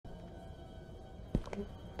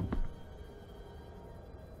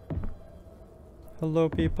Hello,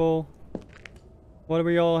 people. What are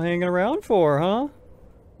we all hanging around for, huh?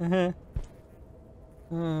 I'm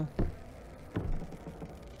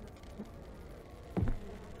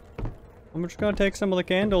just gonna take some of the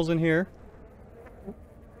candles in here.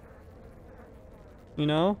 You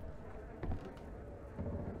know?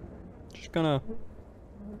 Just gonna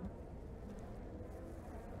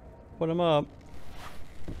put them up.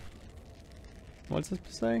 What's this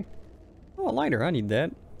say? Oh, a lighter. I need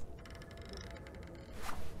that.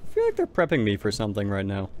 I feel like they're prepping me for something right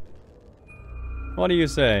now. What do you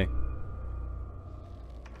say?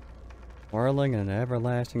 Whirling in an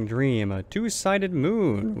everlasting dream. A two-sided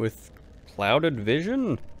moon with clouded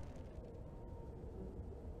vision.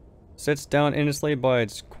 Sits down innocently by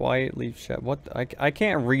its quietly shut. What? I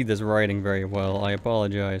can't read this writing very well. I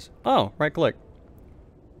apologize. Oh, right click.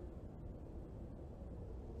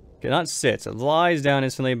 Okay, not sits. It lies down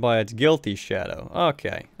instantly by its guilty shadow.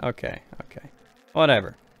 Okay, okay, okay.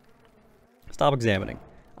 Whatever. Stop examining.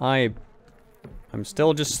 I'm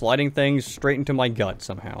still just sliding things straight into my gut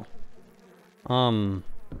somehow. I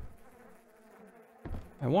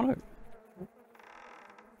wanna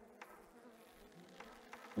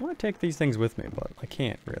take these things with me, but I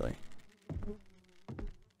can't really.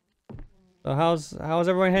 So how's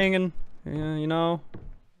everyone hanging? Yeah, you know?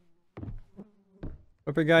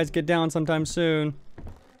 Hope you guys get down sometime soon.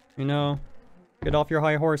 You know? Get off your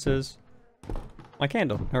high horses. My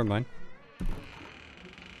candle, never mind.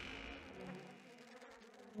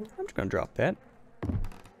 I'm just gonna drop that.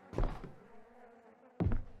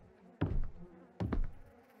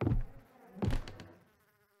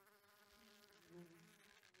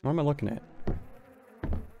 What am I looking at?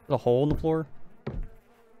 There's a hole in the floor?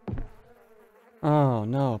 Oh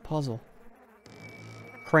no, a puzzle.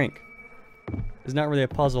 Crank. It's not really a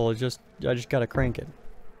puzzle, it's just, I just gotta crank it.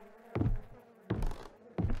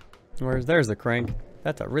 There's the crank.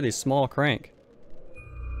 That's a really small crank.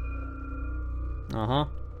 Uh-huh.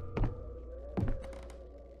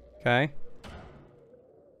 Okay.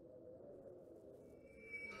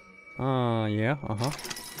 Yeah, uh-huh.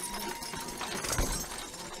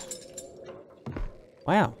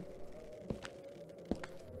 Wow.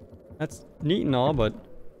 That's neat and all, but...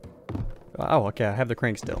 Oh, okay, I have the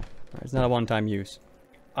crank still. It's not a one-time use.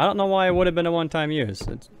 I don't know why it would have been a one-time use.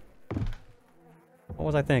 What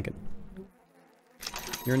was I thinking?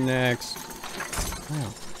 You're next.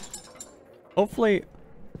 Wow. Hopefully...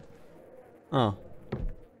 Oh.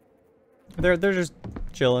 They're just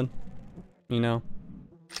chilling. You know?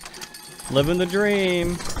 Living the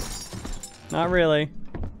dream. Not really.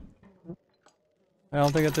 I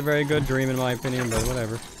don't think it's a very good dream in my opinion, but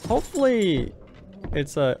whatever. Hopefully,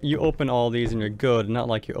 it's you open all these and you're good, not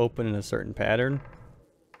like you open in a certain pattern.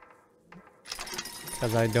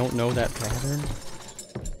 Because I don't know that pattern.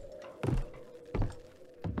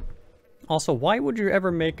 Also, why would you ever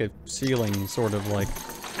make a ceiling sort of like...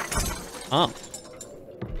 Oh.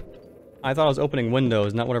 I thought I was opening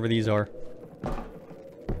windows, not whatever these are.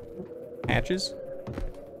 Hatches?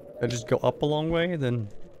 That just go up a long way, then...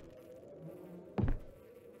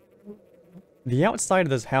 The outside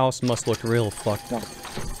of this house must look real fucked up.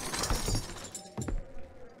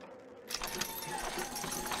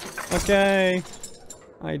 Okay.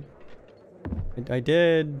 I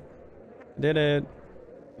did it.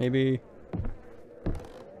 Maybe.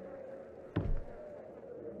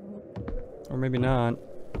 Or maybe not.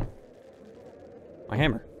 My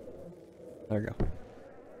hammer. There we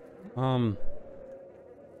go.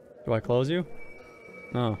 Do I close you?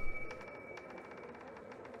 No.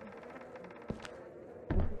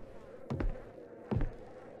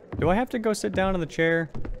 Do I have to go sit down in the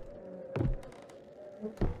chair?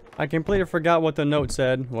 I completely forgot what the note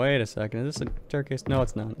said. Wait a second, is this a staircase? No,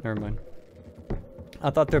 it's not. Never mind.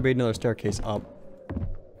 I thought there'd be another staircase up.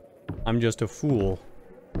 I'm just a fool.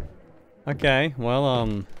 Okay, well,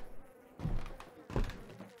 I'm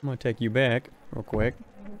gonna take you back real quick.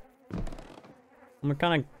 I'm gonna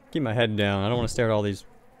kind of keep my head down. I don't want to stare at all these,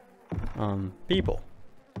 people.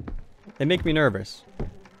 They make me nervous.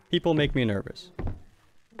 People make me nervous.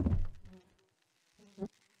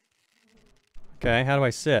 Okay, how do I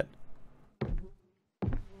sit?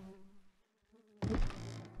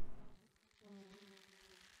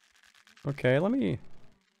 Okay, let me...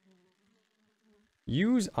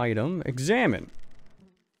 Use item, examine.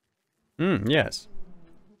 Yes.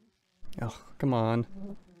 Oh, come on.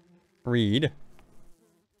 Read.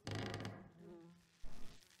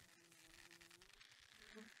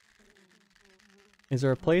 Is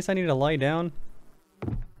there a place I need to lie down?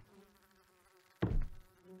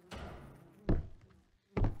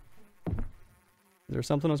 there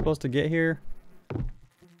something I'm supposed to get here?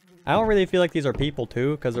 I don't really feel like these are people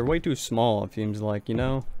too, because they're way too small, it seems like, you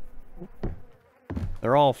know?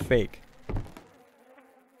 They're all fake.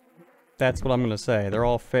 That's what I'm gonna say. They're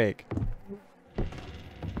all fake.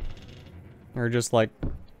 Or just like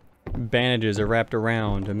bandages are wrapped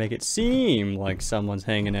around to make it seem like someone's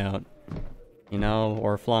hanging out. You know,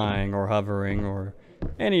 or flying, or hovering, or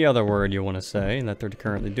any other word you want to say that they're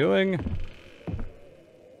currently doing.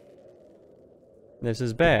 This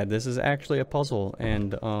is bad. This is actually a puzzle,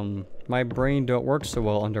 and my brain don't work so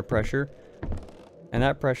well under pressure. And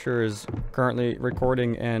that pressure is currently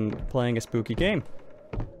recording and playing a spooky game.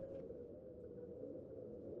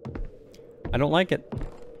 I don't like it.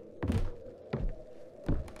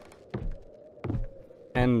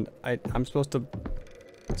 And I'm supposed to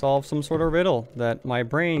solve some sort of riddle that my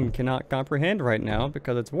brain cannot comprehend right now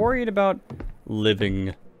because it's worried about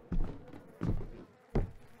living.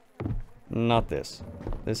 Not this.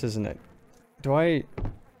 This isn't it. Can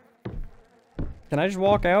I just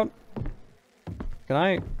walk out? Can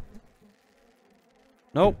I?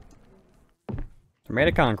 Nope. They're made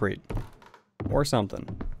of concrete. Or something.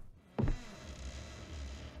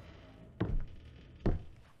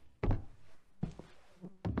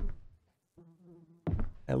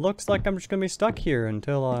 It looks like I'm just gonna be stuck here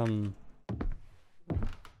until,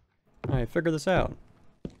 I figure this out.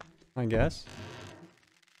 I guess.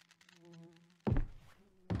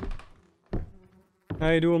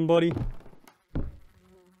 How you doing, buddy?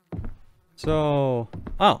 So...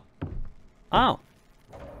 Oh! Oh!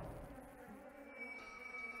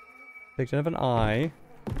 Picture of an eye.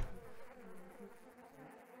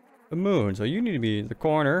 The moon, so you need to be the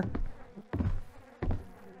corner.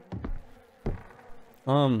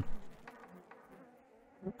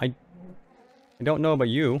 I don't know about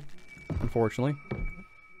you, unfortunately.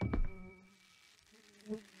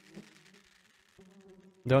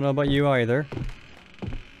 Don't know about you either.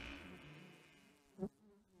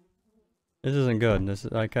 This isn't good. This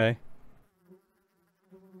is okay.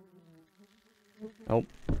 Nope.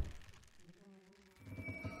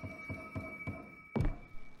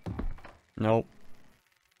 Nope.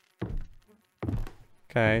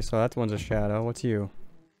 Okay, so that one's a shadow. What's you?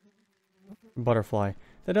 Butterfly.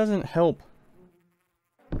 That doesn't help.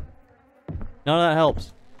 None of that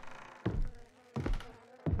helps.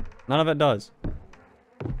 None of it does.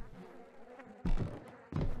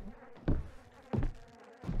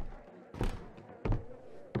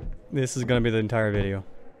 This is gonna be the entire video.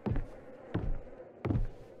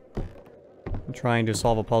 I'm trying to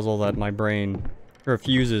solve a puzzle that my brain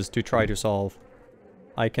refuses to try to solve.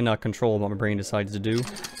 I cannot control what my brain decides to do.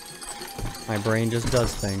 My brain just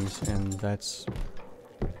does things, and that's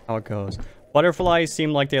how it goes. Butterflies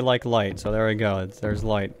seem like they like light, so there we go. There's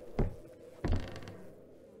light.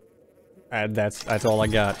 And that's all I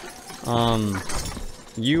got.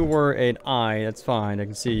 You were an eye. That's fine. I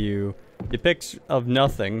can see you. Depiction of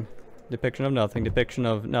nothing,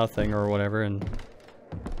 or whatever, and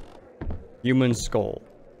human skull.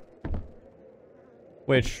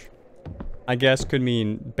 Which I guess could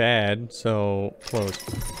mean bad, so close.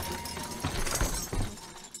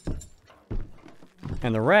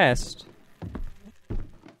 And the rest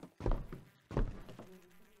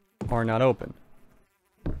are not open.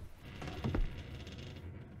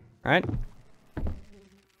 Alright?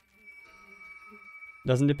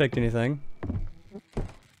 Doesn't depict anything.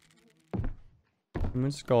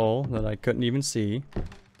 Human skull that I couldn't even see.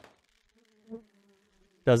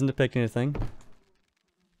 Doesn't depict anything.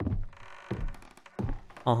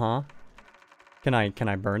 Uh-huh. Can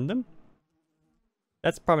I burn them?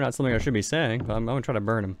 That's probably not something I should be saying, but I'm gonna try to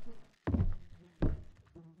burn them.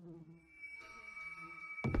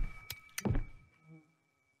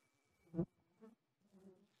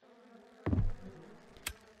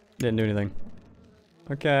 Didn't do anything.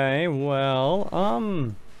 Okay, well,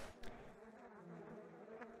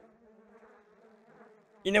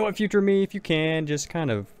 you know what, future me, if you can, just kind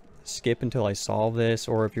of skip until I solve this,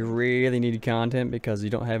 or if you really need content because you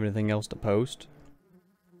don't have anything else to post,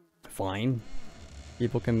 fine.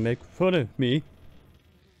 People can make fun of me.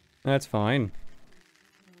 That's fine.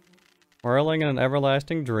 Whirling in an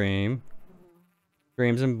everlasting dream.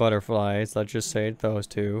 Dreams and butterflies, let's just say those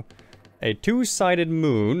two. A two-sided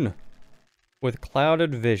moon with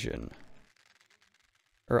clouded vision.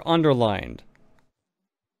 Or underlined.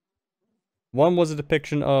 One was a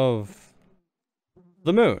depiction of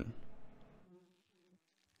the moon.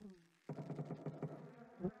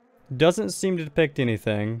 Doesn't seem to depict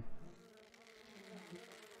anything.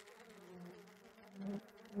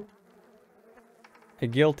 A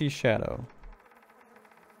guilty shadow.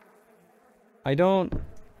 I don't...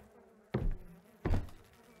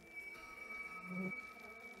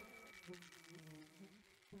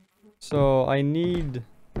 So I need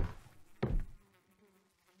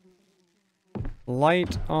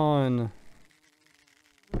light on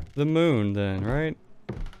the moon then, right?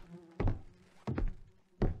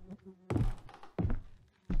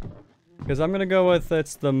 Because I'm gonna go with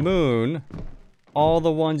it's the moon. All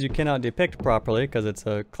the ones you cannot depict properly because it's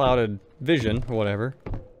a clouded vision or whatever.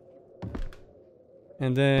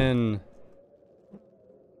 And then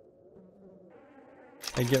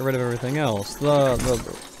I get rid of everything else.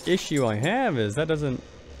 The issue I have is that doesn't...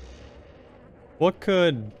 What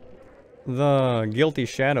could the guilty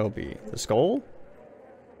shadow be? The skull?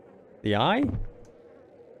 The eye?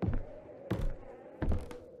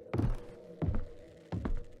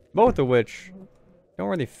 Both of which don't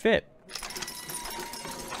really fit.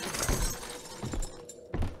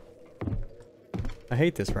 I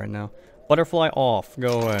hate this right now. Butterfly off.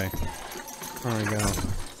 Go away. There we go.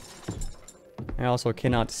 I also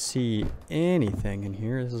cannot see anything in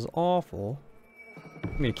here. This is awful.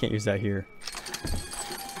 I mean, I can't use that here.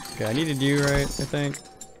 Okay, I needed you, right? I think.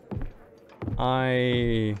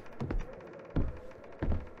 I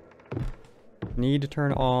need to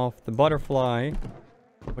turn off the butterfly,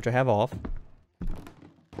 which I have off.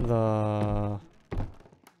 The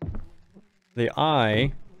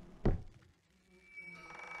eye,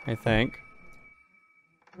 I think.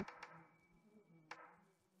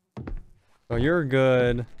 So you're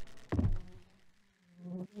good.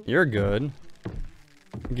 You're good.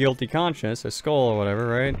 Guilty conscience, a skull or whatever,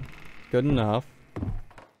 right? Good enough.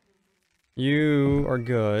 You are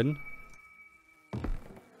good.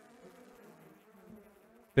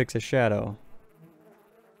 Fix a shadow.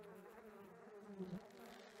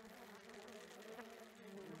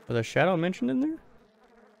 Was a shadow mentioned in there?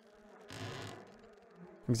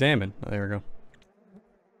 Examine. Oh, there we go.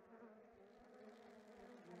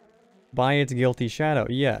 By its guilty shadow.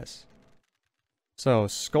 Yes. So,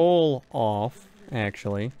 skull off,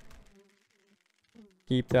 actually.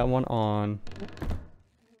 Keep that one on.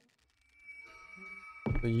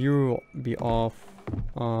 So you'll be off.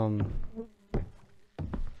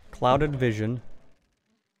 Clouded vision.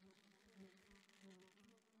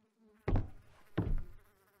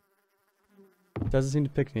 Doesn't seem to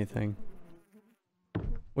pick anything.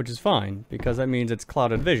 Which is fine, because that means it's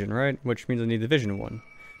clouded vision, right? Which means I need the vision one.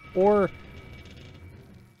 Or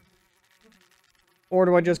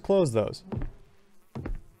do I just close those?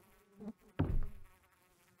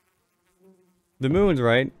 The moon's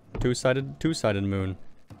right. Two-sided moon.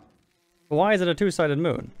 But why is it a two-sided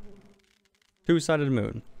moon? Two-sided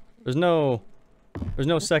moon. There's no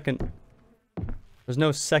second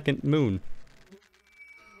moon.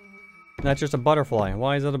 That's just a butterfly.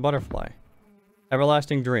 Why is it a butterfly?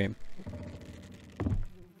 Everlasting dream.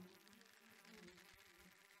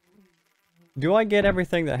 Do I get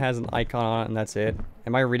everything that has an icon on it and that's it?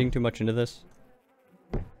 Am I reading too much into this?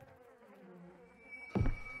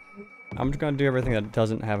 I'm just gonna do everything that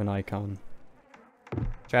doesn't have an icon.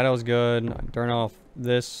 Shadow's good. Turn off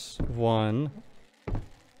this one.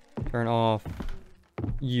 Turn off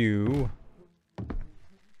you.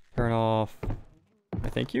 Turn off, I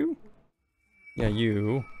think you? Yeah,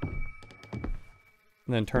 you.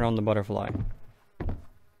 And then turn on the butterfly.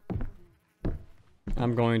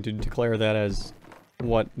 I'm going to declare that as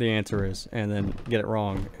what the answer is, and then get it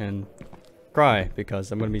wrong, and cry,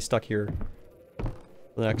 because I'm going to be stuck here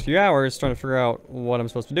for the next few hours trying to figure out what I'm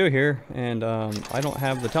supposed to do here, and I don't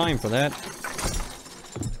have the time for that.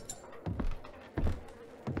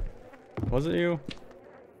 Was it you?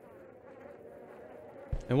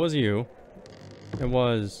 It was you. It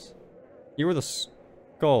was... You were the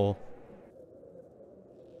skull.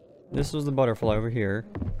 This was the butterfly over here.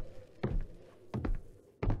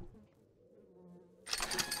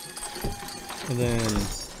 And then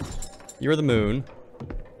you were the moon.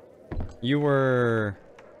 You were...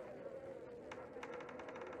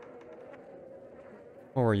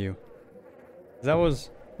 What were you? That was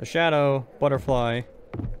the shadow, butterfly,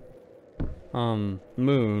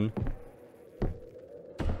 moon.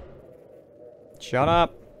 Shut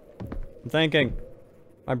up. I'm thinking.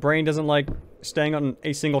 My brain doesn't like staying on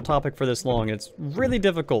a single topic for this long. It's really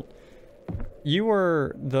difficult. You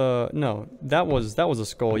were the... No, that was a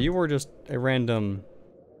skull. You were just a random...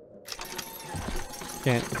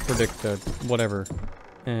 Can't predict the whatever.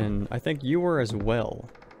 And I think you were as well.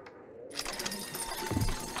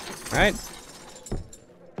 Right?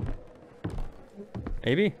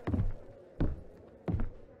 Maybe?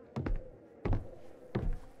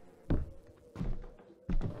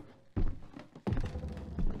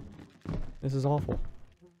 This is awful.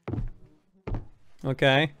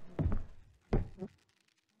 Okay.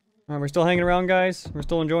 We're still hanging around, guys? We're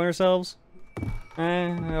still enjoying ourselves?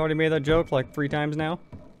 I already made that joke like 3 times now.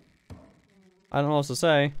 I don't know what else to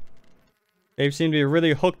say. They seem to be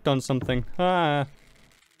really hooked on something. Ah.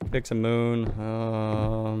 Fix a moon.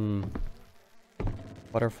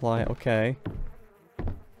 Butterfly, okay.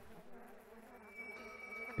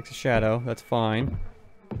 Fix a shadow, that's fine.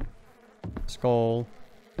 Skull.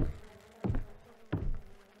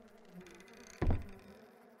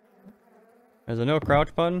 Is there no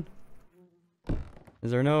crouch button?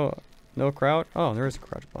 Is there no crouch? Oh, there is a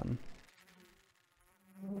crouch button.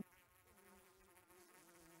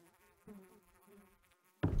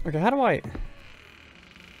 Okay, how do I...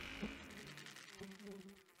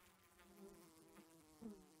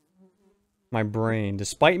 My brain.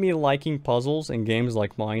 Despite me liking puzzles and games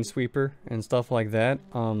like Minesweeper and stuff like that,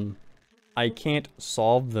 I can't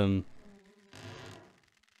solve them.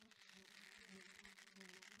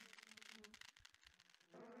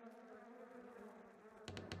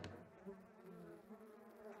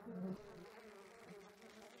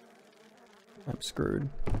 I'm screwed.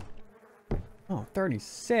 Oh,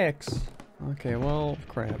 36? Okay, well,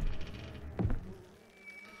 crap.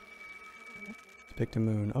 Picked a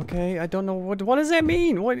moon. Okay, I don't know what does that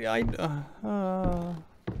mean? What I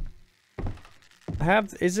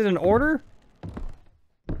have, is it an order?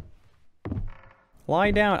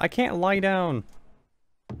 Lie down. I can't lie down.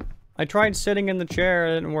 I tried sitting in the chair,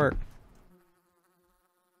 it didn't work.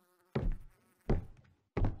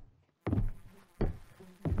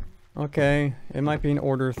 Okay, it might be an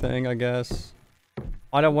order thing, I guess.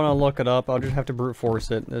 I don't want to look it up, I'll just have to brute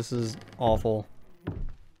force it. This is awful.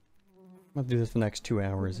 I'm gonna do this for the next 2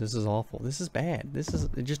 hours. This is awful. This is bad. This is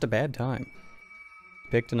just a bad time.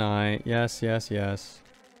 Pick tonight. Yes, yes, yes.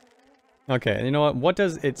 Okay, you know what? What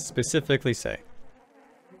does it specifically say?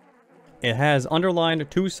 It has underlined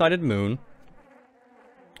 2-sided moon,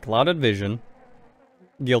 clouded vision,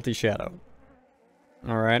 guilty shadow.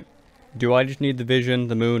 Alright. Do I just need the vision,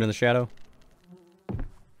 the moon, and the shadow?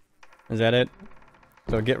 Is that it?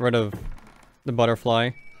 So get rid of the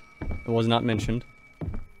butterfly. It was not mentioned.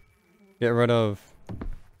 Get rid of...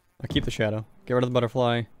 I'll keep the shadow. Get rid of the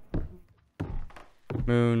butterfly.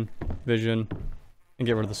 Moon, vision, and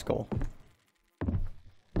get rid of the skull.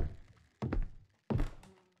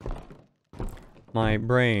 My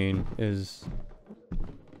brain is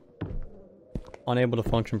unable to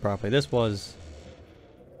function properly. This was...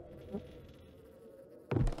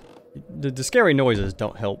 The scary noises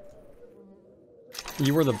don't help.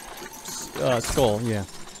 You were the skull, yeah.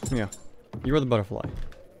 Yeah. You were the butterfly.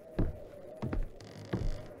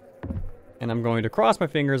 And I'm going to cross my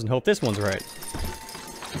fingers and hope this one's right.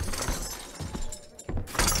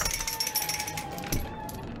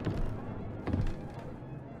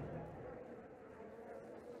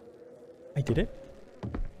 I did it?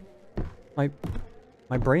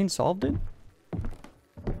 My brain solved it?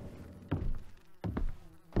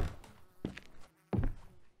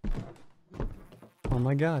 Oh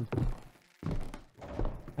my god.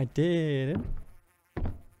 I did it.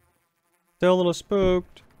 Still a little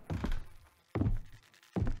spooked.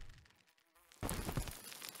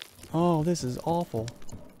 Oh, this is awful.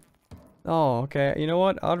 Oh, okay. You know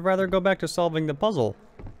what? I'd rather go back to solving the puzzle.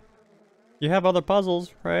 You have other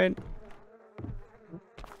puzzles, right?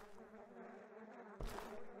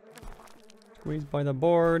 Squeezed by the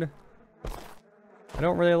board. I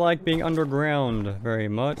don't really like being underground very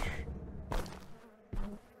much.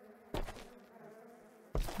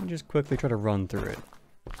 I'll just quickly try to run through it.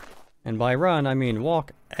 And by run, I mean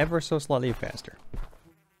walk ever so slightly faster.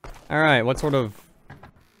 Alright, what sort of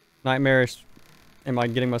nightmarish am I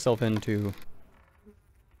getting myself into?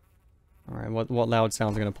 Alright, what loud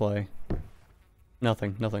sounds are gonna play?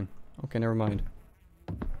 Nothing, nothing. Okay, never mind.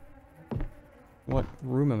 What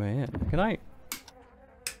room am I in? Can I...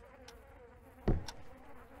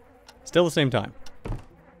 Still the same time.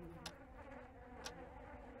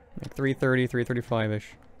 Like 3:30,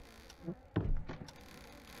 3:35-ish.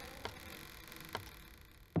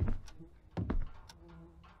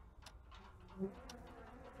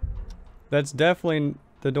 That's definitely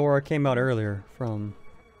the door I came out earlier from.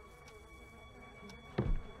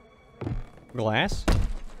 Glass?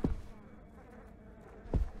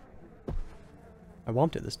 I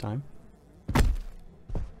bumped it this time.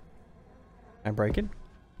 I break it?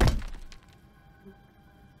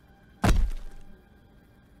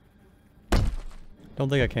 Don't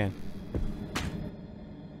think I can.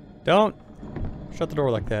 Don't shut the door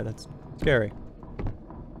like that. That's scary.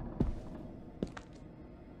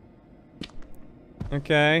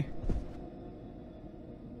 Okay.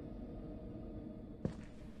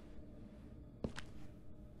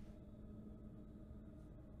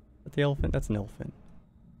 Is that the elephant? That's an elephant.